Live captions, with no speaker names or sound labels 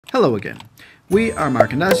Hello again. We are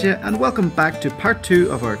Mark and Asya and welcome back to part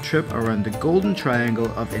 2 of our trip around the Golden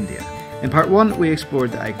Triangle of India. In part 1 we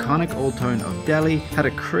explored the iconic old town of Delhi, had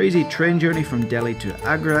a crazy train journey from Delhi to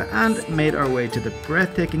Agra and made our way to the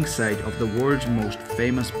breathtaking site of the world's most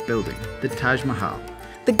famous building, the Taj Mahal.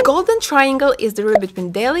 The Golden Triangle is the route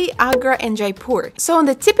between Delhi, Agra and Jaipur. So on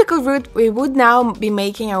the typical route, we would now be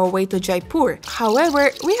making our way to Jaipur.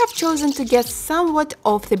 However, we have chosen to get somewhat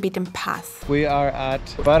off the beaten path. We are at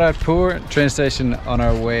Bharatpur train station on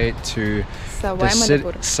our way to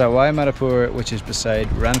Sawai Mhadhopur, which is beside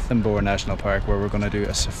Ranthambore National Park, where we're going to do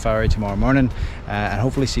a safari tomorrow morning and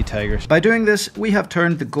hopefully see tigers. By doing this, we have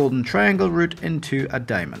turned the Golden Triangle route into a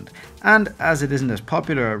diamond. And as it isn't as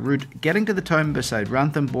popular a route, getting to the town beside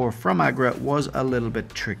Ranthambore from Agra was a little bit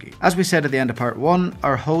tricky. As we said at the end of part 1,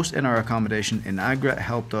 our host in our accommodation in Agra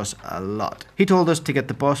helped us a lot. He told us to get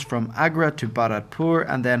the bus from Agra to Bharatpur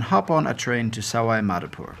and then hop on a train to Sawai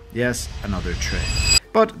Mhadhopur. Yes, another train.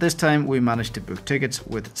 But this time we managed to book tickets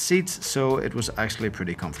with seats, so it was actually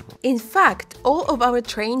pretty comfortable. In fact, all of our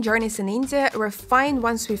train journeys in India were fine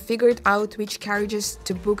once we figured out which carriages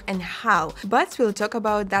to book and how, but we'll talk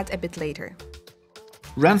about that a bit later.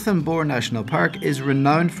 Ranthambore National Park is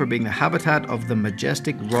renowned for being the habitat of the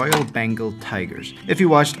majestic Royal Bengal tigers. If you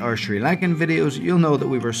watched our Sri Lankan videos, you'll know that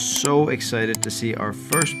we were so excited to see our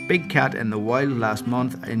first big cat in the wild last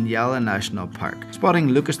month in Yala National Park, spotting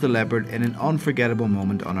Lucas the leopard in an unforgettable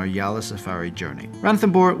moment on our Yala safari journey.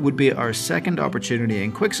 Ranthambore would be our second opportunity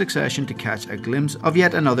in quick succession to catch a glimpse of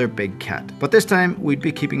yet another big cat, but this time we'd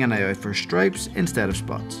be keeping an eye out for stripes instead of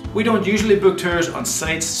spots. We don't usually book tours on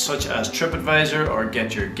sites such as TripAdvisor or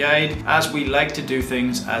Get Your Guide, as we like to do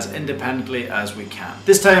things as independently as we can.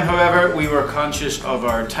 This time, however, we were conscious of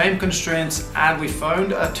our time constraints and we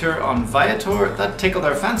found a tour on Viator that tickled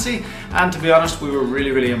our fancy, and to be honest, we were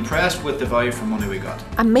really impressed with the value for money we got.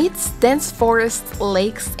 Amidst dense forests,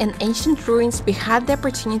 lakes and ancient ruins, we had the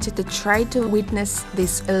opportunity to try to witness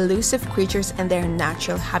these elusive creatures and their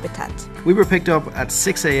natural habitat. We were picked up at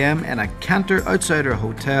 6 AM in a canter outside our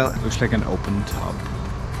hotel. It looks like an open top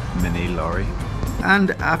mini lorry.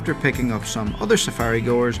 And after picking up some other safari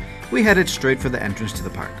goers, we headed straight for the entrance to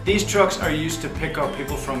the park. These trucks are used to pick up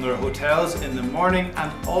people from their hotels in the morning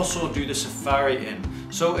and also do the safari in.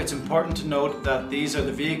 So it's important to note that these are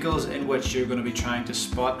the vehicles in which you're going to be trying to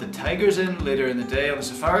spot the tigers in later in the day on the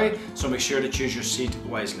safari, so make sure to choose your seat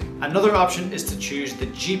wisely. Another option is to choose the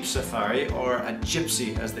Jeep Safari, or a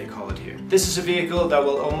gypsy as they call it here. This is a vehicle that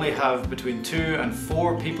will only have between 2 and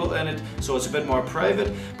 4 people in it, so it's a bit more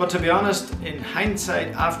private, but to be honest, in hindsight,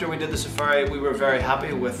 after we did the safari, we were very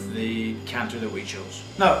happy with the canter that we chose.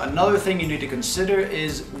 Now, another thing you need to consider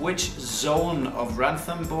is which zone of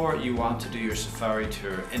Ranthambore you want to do your safari tour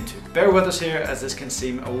into. Bear with us here, as this can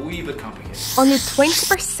seem a wee bit complicated. Only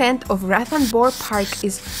 20% of Ranthambore Park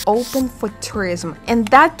is open for tourism, and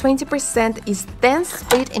that 20% is then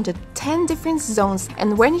split into 10 different zones,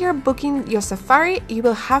 and when you're booking your safari, you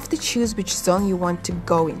will have to choose which zone you want to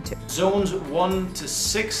go into. Zones 1 to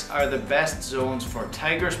 6 are the best zones for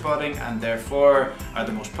tiger spotting and therefore are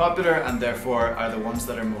the most popular and therefore are the ones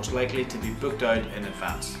that are most likely to be booked out in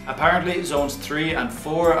advance. Apparently zones 3 and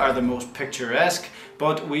 4 are the most picturesque,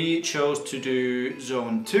 but we chose to do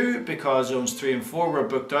zone 2 because zones 3 and 4 were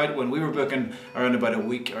booked out when we were booking around about a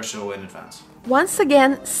week or so in advance. Once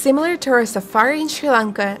again, similar to our safari in Sri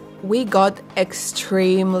Lanka, we got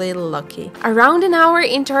extremely lucky. Around an hour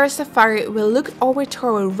into our safari, we looked over to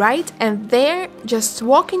our right, and there, just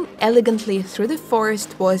walking elegantly through the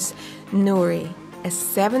forest, was Nuri, a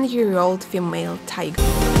 7-year-old female tiger.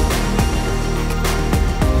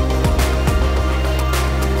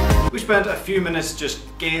 We spent a few minutes just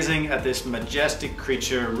gazing at this majestic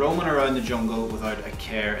creature roaming around the jungle without a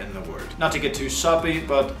care in the world. Not to get too soppy,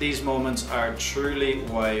 but these moments are truly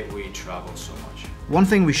why we travel so much. One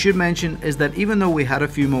thing we should mention is that even though we had a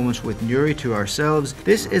few moments with Nuri to ourselves,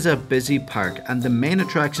 this is a busy park and the main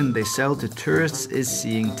attraction they sell to tourists is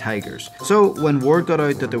seeing tigers. So when word got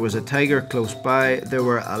out that there was a tiger close by, there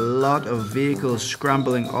were a lot of vehicles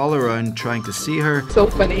scrambling all around trying to see her. So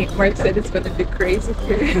funny, Mark said it's going to be crazy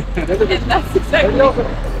here. And that's exactly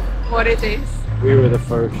what it is. We were the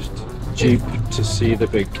first Jeep to see the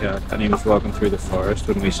big cat, and he was walking through the forest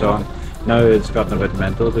when we saw him. Now it's gotten a bit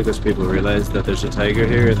mental because people realise that there's a tiger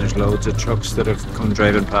here and there's loads of trucks that have come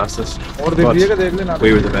driving past us. But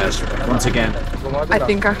we were the best, once again. I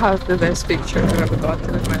think I have the best picture I've ever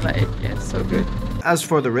gotten in my life. Yeah, so good. As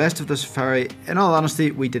for the rest of the safari, in all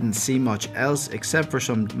honesty, we didn't see much else except for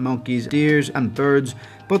some monkeys, deers and birds,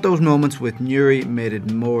 but those moments with Nuri made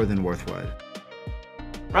it more than worthwhile.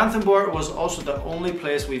 Ranthambore was also the only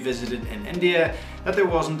place we visited in India that there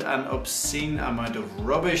wasn't an obscene amount of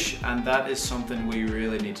rubbish, and that is something we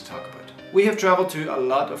really need to talk about. We have travelled to a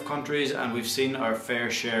lot of countries and we've seen our fair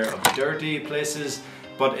share of dirty places,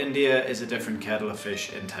 but India is a different kettle of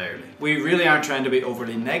fish entirely. We really aren't trying to be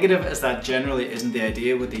overly negative, as that generally isn't the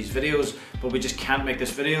idea with these videos, but we just can't make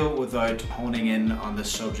this video without honing in on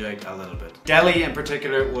this subject a little bit. Delhi in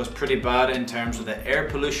particular was pretty bad in terms of the air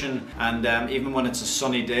pollution, and even when it's a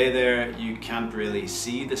sunny day there, you can't really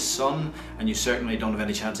see the sun, and you certainly don't have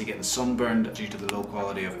any chance of getting sunburned due to the low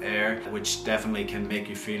quality of air, which definitely can make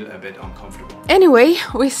you feel a bit uncomfortable. Anyway,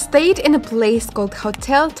 we stayed in a place called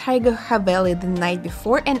Hotel Tiger Haveli the night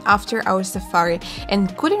before and after our safari,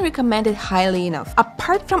 and couldn't recommend it highly enough.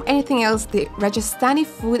 Apart from anything else, the Rajasthani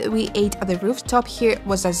food we ate at the rooftop here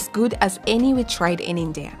was as good as any we tried in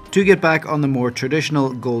India. To get back on the more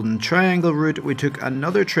traditional Golden Triangle route, we took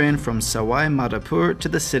another train from Sawai Mhadhopur to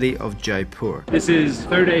the city of Jaipur. This is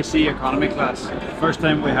third AC economy class. First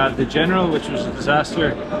time we had the general, which was a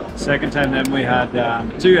disaster. Second time then we had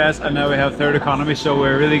 2S, and now we have third economy, so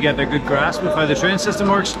we're really getting a good grasp of how the train system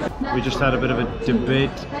works. We just had a bit of a debate.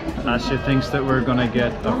 Asya thinks that we're going to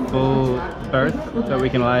get a full berth that we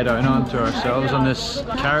can lie down on to ourselves on this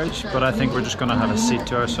carriage, but I think we're just going to have a seat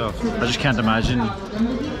to ourselves. I just can't imagine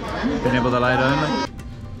being able to lie down.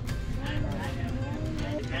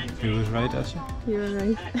 He was right, Asya? You were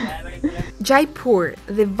right. Jaipur,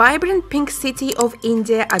 the vibrant pink city of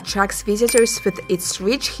India, attracts visitors with its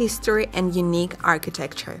rich history and unique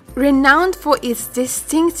architecture. Renowned for its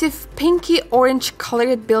distinctive pinky orange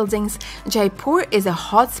colored buildings, Jaipur is a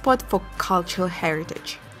hotspot for cultural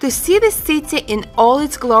heritage. To see the city in all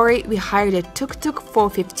its glory, we hired a tuk-tuk for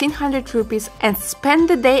 1500 rupees and spent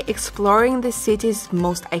the day exploring the city's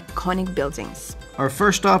most iconic buildings. Our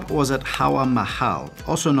first stop was at Hawa Mahal,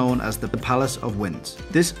 also known as the Palace of Winds.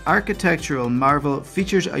 This architectural marvel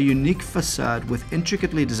features a unique facade with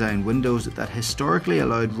intricately designed windows that historically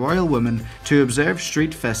allowed royal women to observe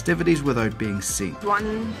street festivities without being seen.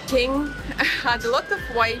 One king had a lot of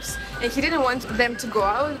wives and he didn't want them to go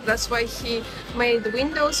out. That's why he made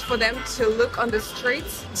windows for them to look on the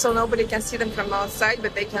streets, so nobody can see them from outside,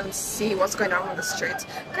 but they can see what's going on the streets.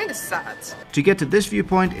 Kind of sad. To get to this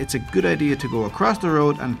viewpoint, it's a good idea to go across the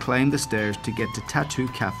road and climb the stairs to get to Tattoo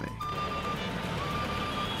Cafe.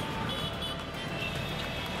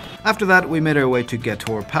 After that, we made our way to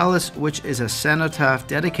Jaipur Palace, which is a cenotaph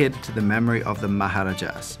dedicated to the memory of the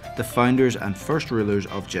Maharajas, the founders and first rulers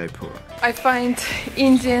of Jaipur. I find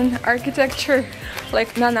Indian architecture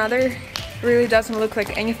like none other. Really doesn't look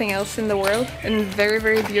like anything else in the world, and very,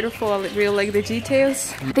 very beautiful. I really like the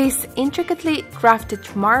details. These intricately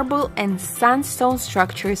crafted marble and sandstone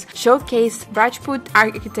structures showcase Rajput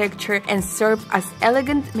architecture and serve as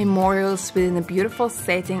elegant memorials within a beautiful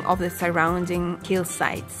setting of the surrounding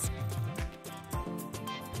hillsides.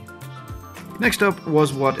 Next up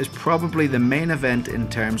was what is probably the main event in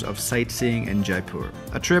terms of sightseeing in Jaipur,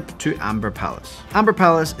 a trip to Amber Palace. Amber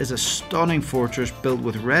Palace is a stunning fortress built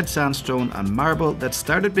with red sandstone and marble that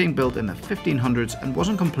started being built in the 1500s and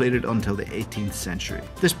wasn't completed until the 18th century.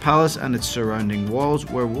 This palace and its surrounding walls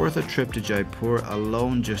were worth a trip to Jaipur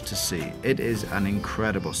alone just to see. It is an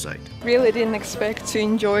incredible sight. Really didn't expect to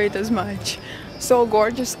enjoy it as much. So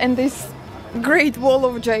gorgeous, and this Great Wall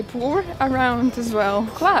of Jaipur around as well.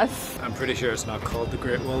 Class. I'm pretty sure it's not called the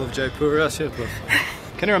Great Wall of Jaipur, Asya, but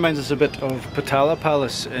kind of reminds us a bit of Potala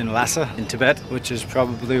Palace in Lhasa in Tibet, which is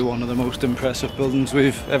probably one of the most impressive buildings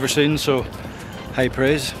we've ever seen, so high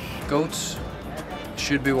praise. Goats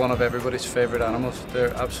should be one of everybody's favourite animals.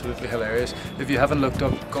 They're absolutely hilarious. If you haven't looked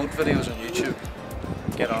up goat videos on YouTube,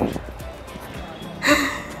 get on it.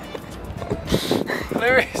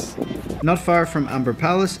 Hilarious. Not far from Amber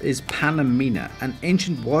Palace is Panamina, an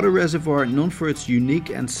ancient water reservoir known for its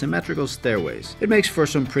unique and symmetrical stairways. It makes for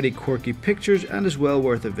some pretty quirky pictures and is well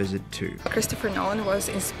worth a visit too. Christopher Nolan was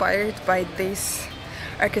inspired by this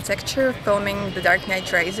architecture filming The Dark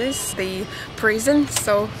Knight Rises, the prison,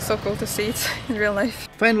 so cool to see it in real life.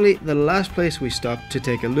 Finally, the last place we stopped to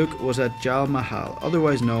take a look was at Hawa Mahal,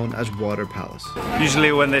 otherwise known as Water Palace.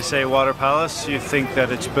 Usually when they say water palace, you think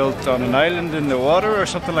that it's built on an island in the water or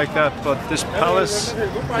something like that, but this palace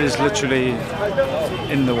is literally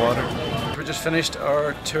in the water. We just finished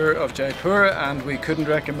our tour of Jaipur and we couldn't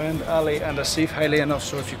recommend Ali and Asif highly enough,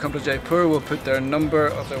 so if you come to Jaipur, we'll put their number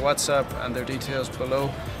of their WhatsApp and their details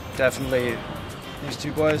below. Definitely These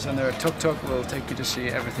two boys and their tuk-tuk will take you to see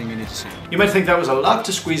everything you need to see. You might think that was a lot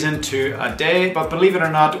to squeeze into a day, but believe it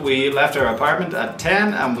or not, we left our apartment at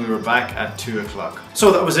 10 and we were back at 2 o'clock.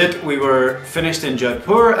 So that was it. We were finished in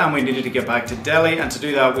Jaipur and we needed to get back to Delhi, and to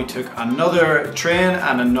do that we took another train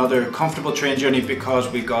and another comfortable train journey because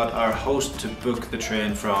we got our host to book the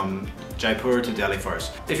train from Jaipur to Delhi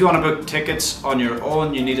first. If you want to book tickets on your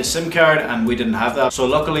own, you need a SIM card, and we didn't have that. So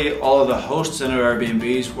luckily all of the hosts in our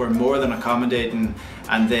Airbnbs were more than accommodating,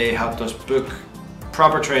 and they helped us book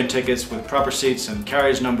proper train tickets with proper seats and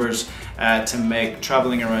carriage numbers to make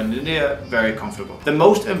traveling around India very comfortable. The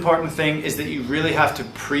most important thing is that you really have to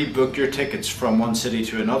pre-book your tickets from one city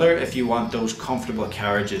to another if you want those comfortable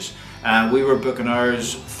carriages. We were booking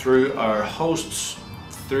ours through our hosts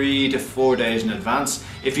 3 to 4 days in advance.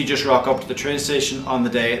 If you just rock up to the train station on the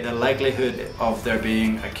day, the likelihood of there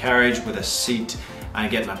being a carriage with a seat and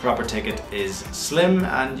getting a proper ticket is slim,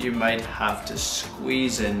 and you might have to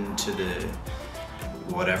squeeze into the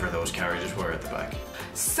whatever those carriages were at the back.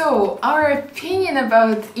 So, our opinion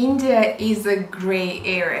about India is a grey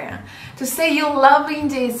area. To say you love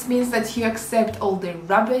India, it means that you accept all the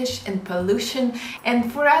rubbish and pollution,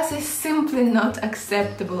 and for us it's simply not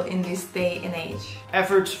acceptable in this day and age.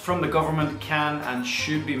 Efforts from the government can and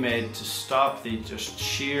should be made to stop the just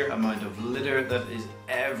sheer amount of litter that is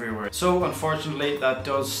everywhere. So unfortunately that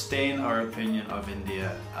does stain our opinion of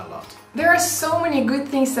India a lot. There are so many good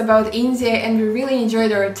things about India, and we really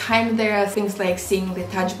enjoyed our time there. Things like seeing the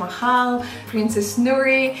Taj Mahal, Princess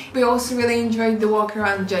Nuri. We also really enjoyed the walk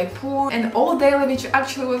around Jaipur and Old Delhi, which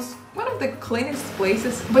actually was one of the cleanest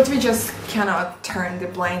places, but we just cannot turn the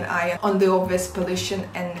blind eye on the obvious pollution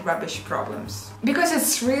and rubbish problems, because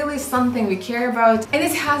it's really something we care about and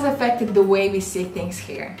it has affected the way we see things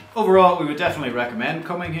here. Overall, we would definitely recommend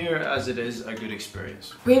coming here as it is a good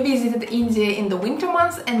experience. We visited India in the winter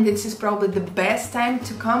months, and this is probably the best time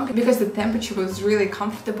to come because the temperature was really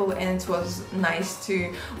comfortable and it was nice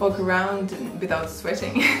to walk around without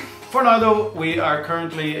sweating. For now though, we are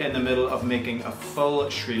currently in the middle of making a full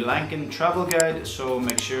Sri Lankan travel guide, so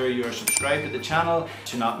make sure you're subscribed to the channel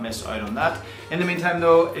to not miss out on that. In the meantime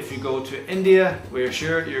though, if you go to India, we're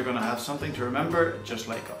sure you're going to have something to remember just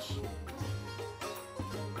like us.